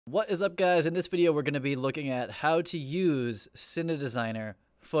What is up, guys? In this video we're going to be looking at how to use Cine Designer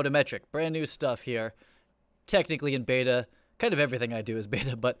Photometric. Brand new stuff here, technically in beta. Kind of everything I do is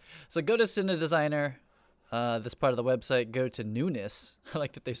beta, but so go to Cine Designer, this part of the website, go to newness. I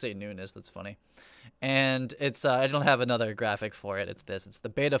like that they say newness, that's funny. And it's I don't have another graphic for it. It's the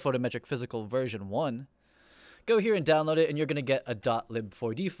beta Photometric physical version 1. Go here and download it, and you're going to get a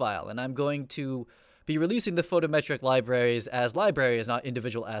 .lib4d file, and I'm going to be releasing the photometric libraries as libraries, not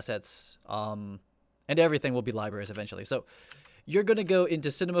individual assets, and everything will be libraries eventually. So you're going to go into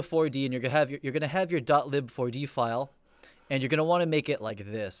Cinema 4D, and you're going to have your .lib4d file, and you're going to want to make it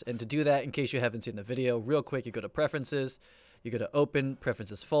like this. And to do that, in case you haven't seen the video, real quick, you go to Preferences, you go to Open,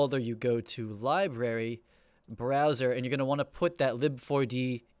 Preferences folder, you go to Library, Browser, and you're going to want to put that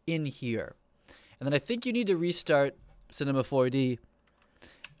lib4d in here. And then I think you need to restart Cinema 4D,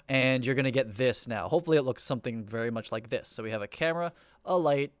 and you're going to get this now. Hopefully it looks something very much like this. So we have a camera, a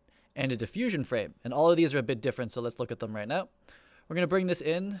light, and a diffusion frame. And all of these are a bit different, so let's look at them right now. We're going to bring this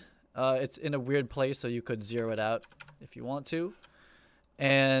in. It's in a weird place, so you could zero it out if you want to.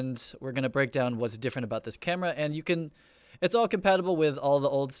 And we're going to break down what's different about this camera. And you can, it's all compatible with all the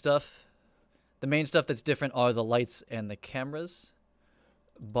old stuff. The main stuff that's different are the lights and the cameras.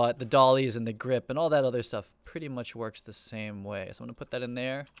 But the dollies and the grip and all that other stuff pretty much works the same way. So I'm going to put that in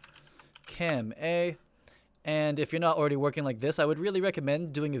there. Cam A. And if you're not already working like this, I would really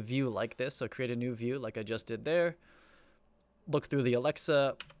recommend doing a view like this. So create a new view like I just did there. Look through the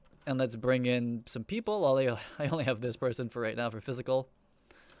Alexa. And let's bring in some people. I only have this person for right now for physical.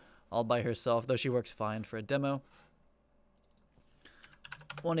 All by herself, though she works fine for a demo.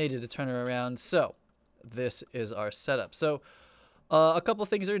 180 to turn her around. So this is our setup. So a couple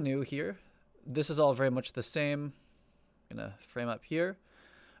things are new here. This is all very much the same. I'm gonna frame up here.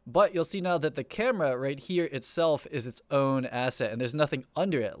 But you'll see now that the camera right here itself is its own asset, and there's nothing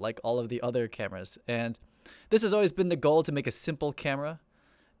under it like all of the other cameras. And this has always been the goal, to make a simple camera.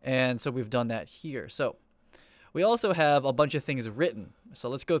 And so we've done that here. So we also have a bunch of things written. So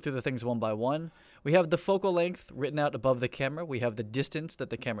let's go through the things one by one. We have the focal length written out above the camera. We have the distance that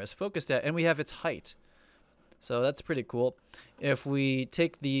the camera is focused at, and we have its height. So that's pretty cool. If we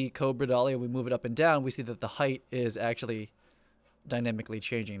take the Cobra dolly and we move it up and down, we see that the height is actually dynamically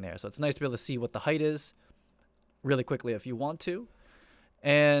changing there. So it's nice to be able to see what the height is really quickly if you want to.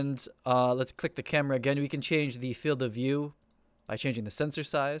 And let's click the camera again. We can change the field of view by changing the sensor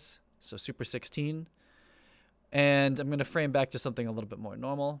size. So Super 16. And I'm going to frame back to something a little bit more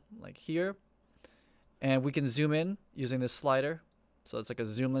normal, like here. And we can zoom in using this slider. So it's like a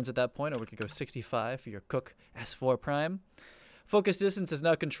zoom lens at that point, or we could go 65 for your Cook S4 Prime. Focus distance is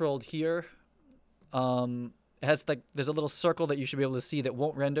now controlled here. It has there's a little circle that you should be able to see that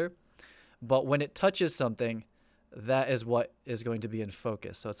won't render, but when it touches something, that is what is going to be in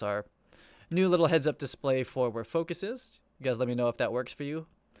focus. So it's our new little heads-up display for where focus is. You guys let me know if that works for you,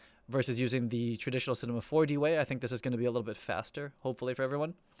 versus using the traditional Cinema 4D way. I think this is going to be a little bit faster, hopefully for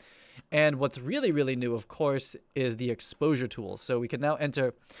everyone. And what's really, really new, of course, is the exposure tool. So we can now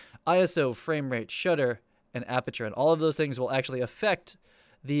enter ISO, frame rate, shutter, and aperture. And all of those things will actually affect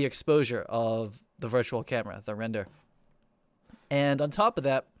the exposure of the virtual camera, the render. And on top of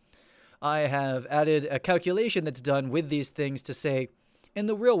that, I have added a calculation that's done with these things to say, in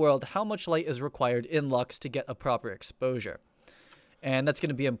the real world, how much light is required in lux to get a proper exposure. And that's going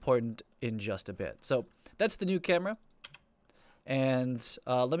to be important in just a bit. So that's the new camera. And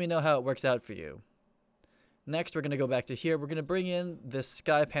let me know how it works out for you. Next, we're going to go back to here. We're going to bring in this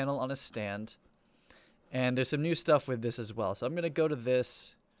sky panel on a stand. And there's some new stuff with this as well. So I'm going to go to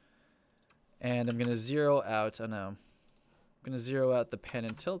this. And I'm going to zero out. Oh, no. I'm going to zero out the pan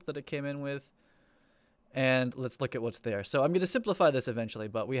and tilt that it came in with. And let's look at what's there. So I'm going to simplify this eventually.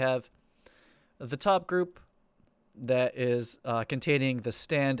 But we have the top group that is containing the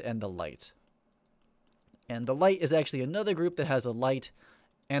stand and the light. And the light is actually another group that has a light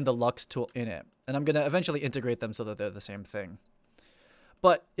and the lux tool in it. And I'm going to eventually integrate them so that they're the same thing.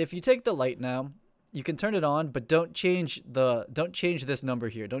 But if you take the light now, you can turn it on, but don't change this number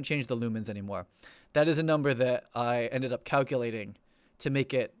here. Don't change the lumens anymore. That is a number that I ended up calculating to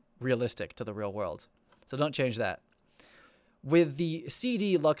make it realistic to the real world. So don't change that. With the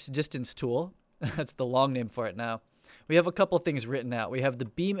CD Lux Distance tool, that's the long name for it now, we have a couple things written out. We have the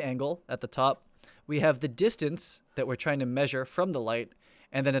beam angle at the top. We have the distance that we're trying to measure from the light.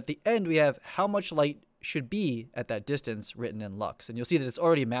 And then at the end, we have how much light should be at that distance written in lux. And you'll see that it's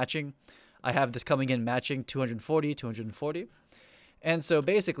already matching. I have this coming in matching 240, 240. And so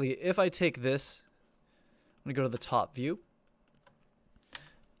basically, if I take this, I'm going to go to the top view.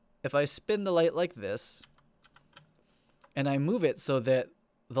 If I spin the light like this, and I move it so that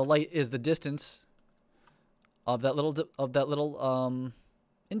the light is the distance of that little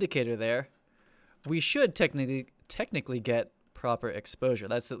indicator there, we should technically get proper exposure.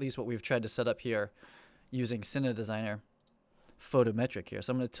 That's at least what we've tried to set up here using Cine Designer Photometric here.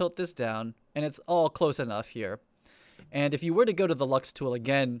 So I'm going to tilt this down, and it's all close enough here. And if you were to go to the Lux tool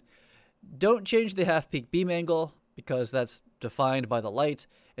again, don't change the half peak beam angle because that's defined by the light,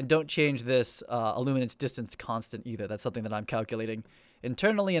 and don't change this illuminance distance constant either. That's something that I'm calculating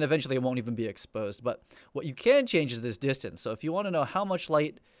internally, and eventually it won't even be exposed. But what you can change is this distance. So if you want to know how much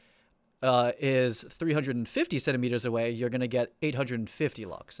light is 350 centimeters away, you're going to get 850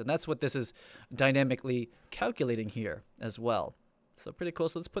 lux. And that's what this is dynamically calculating here as well. So pretty cool.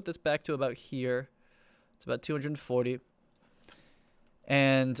 So let's put this back to about here. It's about 240.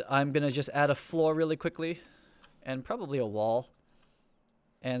 And I'm going to just add a floor really quickly and probably a wall.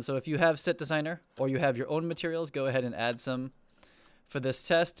 And so if you have Set Designer or you have your own materials, go ahead and add some for this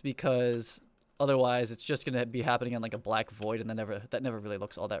test, because otherwise it's just going to be happening in like a black void, and that never really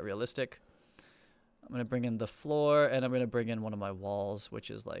looks all that realistic. I'm going to bring in the floor, and I'm going to bring in one of my walls,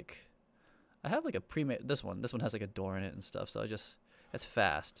 which is like, I have like a pre-made, this one has like a door in it and stuff, so it's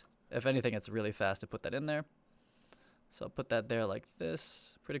fast. If anything, it's really fast to put that in there. So I'll put that there like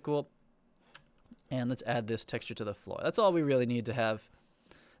this. Pretty cool. And let's add this texture to the floor. That's all we really need to have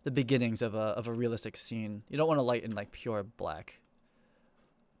the beginnings of a realistic scene. You don't want to light in like pure black.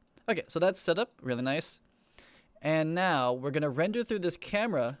 Okay, so that's set up really nice. And now we're going to render through this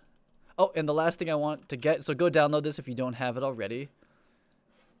camera. Oh, and the last thing I want to get, so go download this if you don't have it already. It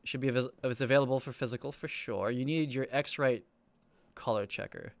should be it's available for physical for sure. You need your X-Rite color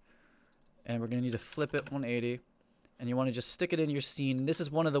checker. And we're going to need to flip it 180. And you want to just stick it in your scene. And this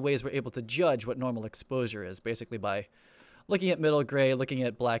is one of the ways we're able to judge what normal exposure is, basically by looking at middle gray, looking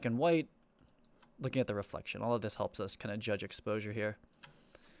at black and white, looking at the reflection. All of this helps us kind of judge exposure here.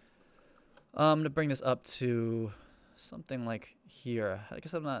 I'm going to bring this up to something like here. I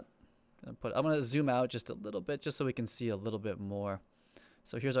guess I'm not going to I'm going to zoom out just a little bit just so we can see a little bit more.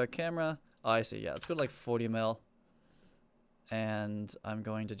 So here's our camera. Oh, I see. Yeah, let's go to like 40 mil. And I'm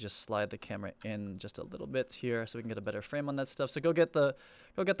going to just slide the camera in just a little bit here so we can get a better frame on that stuff. So go get the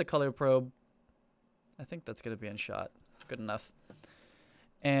color probe. I think that's going to be in shot. Good enough.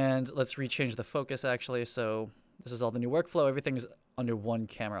 And let's rechange the focus actually. So this is all the new workflow. Everything's under one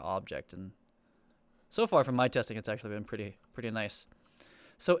camera object, and so far from my testing, it's actually been pretty nice.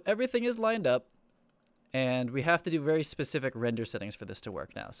 So everything is lined up, and we have to do very specific render settings for this to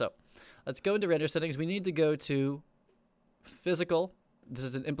work now. So let's go into render settings. We need to go to physical. This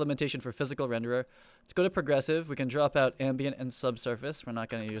is an implementation for physical renderer. Let's go to progressive. We can drop out ambient and subsurface. We're not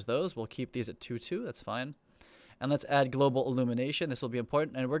going to use those. We'll keep these at 2.2. That's fine. And let's add global illumination. This will be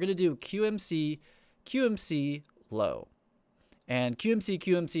important. And we're going to do QMC low. And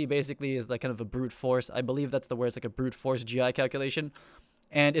QMC basically is like kind of a brute force. I believe that's the word. It's like a brute force GI calculation.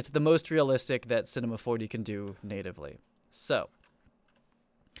 And it's the most realistic that Cinema 4D can do natively. So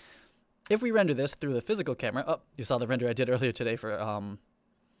if we render this through the physical camera, oh, you saw the render I did earlier today for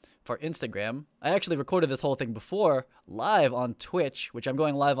Instagram. I actually recorded this whole thing before live on Twitch, which I'm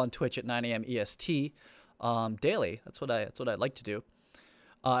going live on Twitch at 9 a.m. EST daily. That's what I like to do.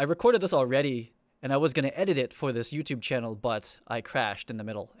 I recorded this already, and I was going to edit it for this YouTube channel, but I crashed in the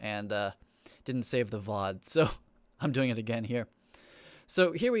middle and didn't save the VOD. So I'm doing it again here.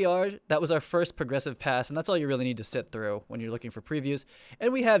 So here we are. That was our first progressive pass, and that's all you really need to sit through when you're looking for previews.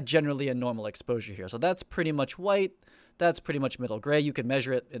 And we have generally a normal exposure here. So that's pretty much white. That's pretty much middle gray. You can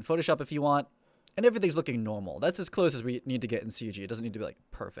measure it in Photoshop if you want. And everything's looking normal. That's as close as we need to get in CG. It doesn't need to be like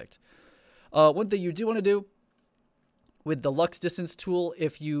perfect. One thing you do want to do with the Lux Distance tool,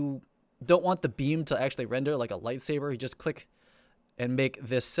 if you don't want the beam to actually render like a lightsaber, you just click and make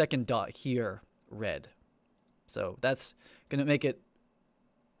this second dot here red. So that's going to make it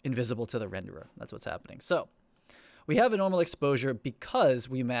invisible to the renderer. That's what's happening. So we have a normal exposure because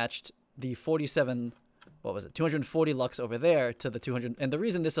we matched the 240 lux over there to the 200. And the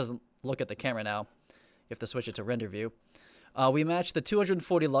reason this doesn't look at the camera now, you have to switch it to render view. We matched the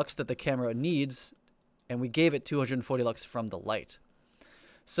 240 lux that the camera needs, and we gave it 240 lux from the light.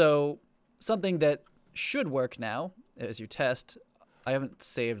 So something that should work now as you test, I haven't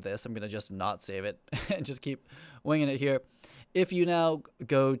saved this. I'm going to just not save it and just keep winging it here. If you now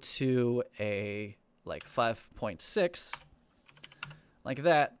go to a like 5.6 like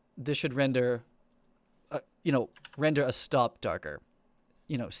that, this should render, render a stop darker,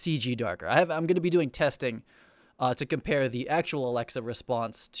 CG darker. I'm going to be doing testing to compare the actual Alexa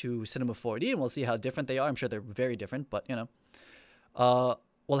response to Cinema 4D, and we'll see how different they are. I'm sure they're very different, but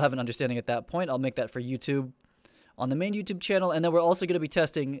we'll have an understanding at that point. I'll make that for YouTube on the main YouTube channel. And then we're also going to be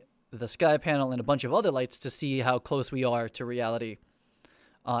testing the sky panel and a bunch of other lights to see how close we are to reality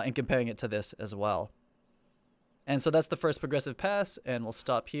and comparing it to this as well. And so that's the first progressive pass, and we'll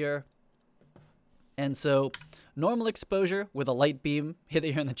stop here. And so normal exposure with a light beam, hit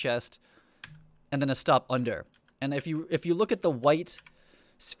it here in the chest, and then a stop under. And if you look at the white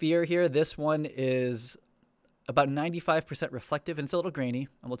sphere here, this one is about 95% reflective, and it's a little grainy,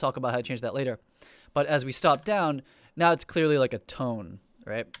 and we'll talk about how to change that later. But as we stop down, now it's clearly like a tone,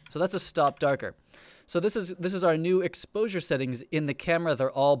 right? So that's a stop darker. So this is our new exposure settings in the camera.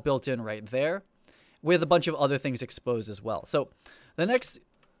 They're all built in right there, with a bunch of other things exposed as well. So the next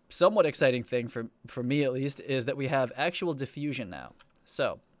somewhat exciting thing, for me at least, is that we have actual diffusion now.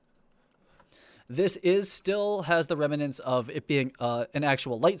 So this still has the remnants of it being an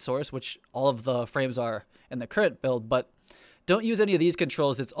actual light source, which all of the frames are in the current build, but don't use any of these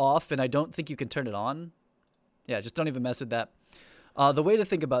controls. It's off, and I don't think you can turn it on. Yeah, just don't even mess with that. The way to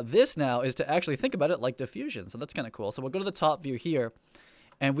think about this now is to actually think about it like diffusion, so that's kind of cool. So we'll go to the top view here,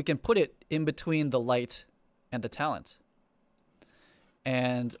 and we can put it in between the light and the talent.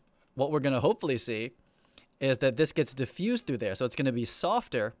 And what we're going to hopefully see is that this gets diffused through there. So it's going to be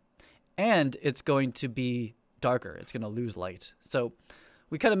softer, and it's going to be darker. It's going to lose light. So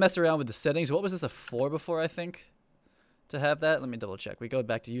we kind of messed around with the settings. What was this, a 4 before, I think, to have that? Let me double check. We go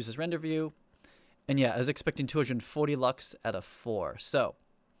back to use as render view. And yeah, I was expecting 240 lux at a 4. So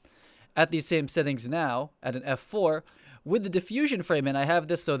at these same settings now, at an f4, with the diffusion frame in, I have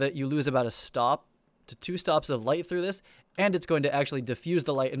this so that you lose about a stop to 2 stops of light through this, and it's going to actually diffuse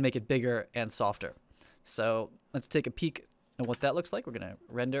the light and make it bigger and softer. So let's take a peek at what that looks like. We're going to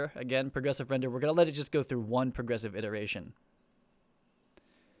render, again, progressive render. We're going to let it just go through one progressive iteration.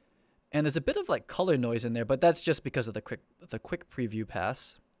 And there's a bit of like color noise in there, but that's just because of the quick preview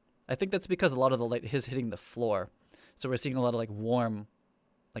pass. I think that's because a lot of the light is hitting the floor. So we're seeing a lot of like warm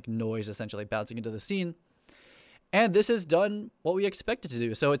like noise essentially bouncing into the scene. And this has done what we expected to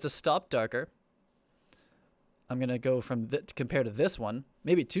do. So it's a stop darker. I'm going to go from compared to this one,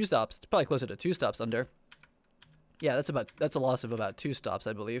 maybe 2 stops. It's probably closer to 2 stops under. Yeah, that's a loss of about 2 stops,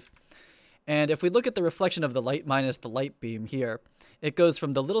 I believe. And if we look at the reflection of the light minus the light beam here, it goes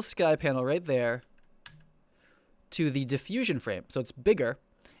from the little sky panel right there to the diffusion frame. So it's bigger.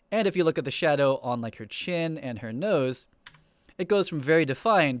 And if you look at the shadow on like her chin and her nose, it goes from very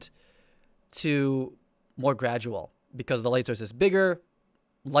defined to more gradual because the light source is bigger.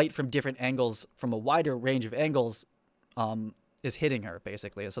 Light from different angles, from a wider range of angles, is hitting her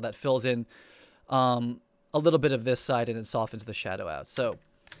basically. So that fills in a little bit of this side and it softens the shadow out. So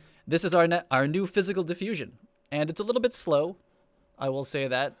this is our new physical diffusion, and it's a little bit slow, I will say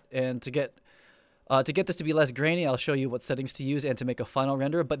that. And to get this to be less grainy, I'll show you what settings to use and to make a final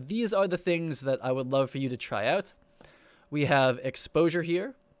render. But these are the things that I would love for you to try out. We have exposure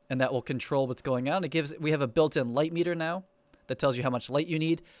here, and that will control what's going on. We have a built-in light meter now that tells you how much light you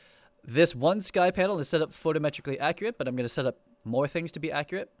need. This one sky panel is set up photometrically accurate, but I'm going to set up more things to be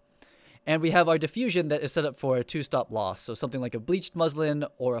accurate. And we have our diffusion that is set up for a 2-stop loss, so something like a bleached muslin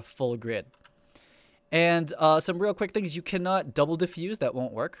or a full grid. And some real quick things: you cannot double diffuse. That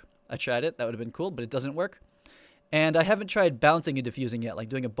won't work. I tried it. That would have been cool, but it doesn't work. And I haven't tried bouncing and diffusing yet, like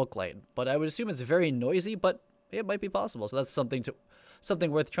doing a book light. But I would assume it's very noisy, but it might be possible. So that's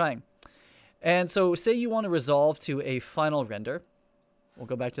something worth trying. And so say you want to resolve to a final render. We'll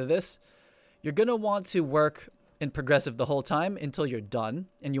go back to this. You're going to want to work in progressive the whole time until you're done.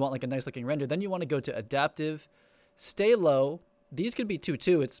 And you want like a nice looking render. Then you want to go to adaptive, stay low. These could be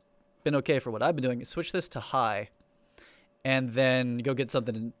 2.2. It's been okay for what I've been doing. Switch this to high. And then go get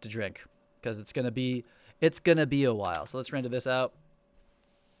something to drink. Because it's going to be a while. So let's render this out.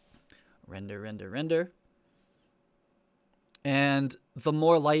 Render, render, render. And the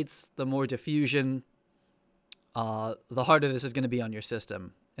more lights, the more diffusion, the harder this is going to be on your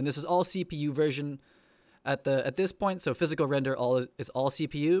system. And this is all CPU version at this point. So physical render is all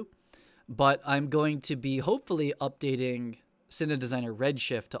CPU. But I'm going to be hopefully updating Cine Designer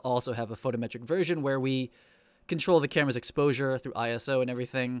Redshift to also have a photometric version where we control the camera's exposure through ISO and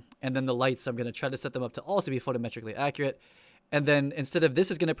everything. And then the lights, I'm going to try to set them up to also be photometrically accurate. And then instead of this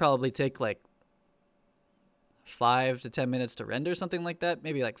is going to probably take like 5 to 10 minutes to render, something like that.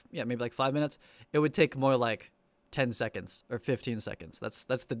 Maybe like 5 minutes. It would take more like 10 seconds or 15 seconds. That's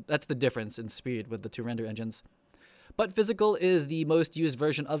the difference in speed with the 2 render engines. But physical is the most used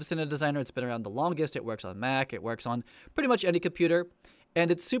version of Cine Designer. It's been around the longest. It works on Mac. It works on pretty much any computer. And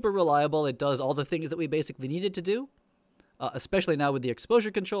it's super reliable. It does all the things that we basically needed to do. Especially now with the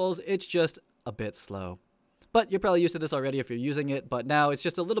exposure controls, it's just a bit slow. But you're probably used to this already if you're using it. But now it's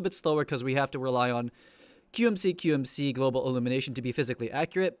just a little bit slower because we have to rely on QMC Global Illumination to be physically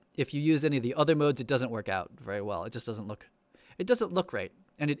accurate. If you use any of the other modes, it doesn't work out very well. It just doesn't look right,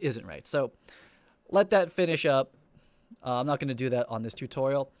 and it isn't right. So let that finish up. I'm not going to do that on this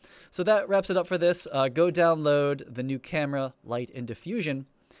tutorial. So that wraps it up for this. Go download the new camera, light, and diffusion,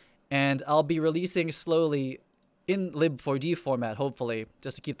 and I'll be releasing slowly in lib4d format, hopefully,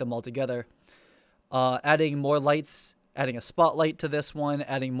 just to keep them all together. Adding more lights, adding a spotlight to this one,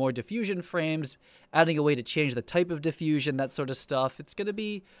 adding more diffusion frames, adding a way to change the type of diffusion, that sort of stuff. It's going to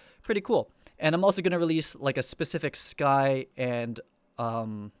be pretty cool. And I'm also going to release like a specific sky and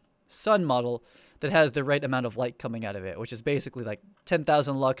sun model that has the right amount of light coming out of it, which is basically like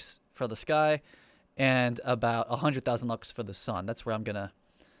 10,000 lux for the sky and about 100,000 lux for the sun. That's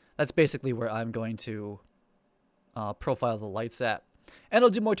basically where I'm going to profile the lights at. And I'll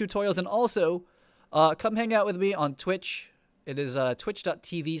do more tutorials, and also come hang out with me on Twitch. It is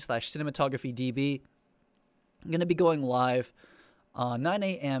twitch.tv/cinematographydb. I'm going to be going live 9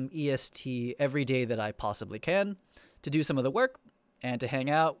 a.m. EST every day that I possibly can to do some of the work and to hang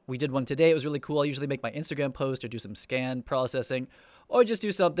out. We did one today. It was really cool. I usually make my Instagram post or do some scan processing or just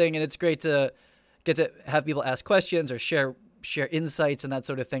do something, and it's great to get to have people ask questions or share insights and that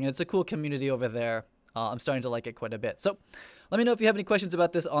sort of thing. And it's a cool community over there. I'm starting to like it quite a bit. So let me know if you have any questions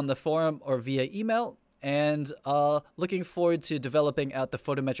about this on the forum or via email. And looking forward to developing out the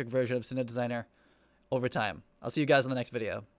photometric version of Cine Designer over time. I'll see you guys in the next video.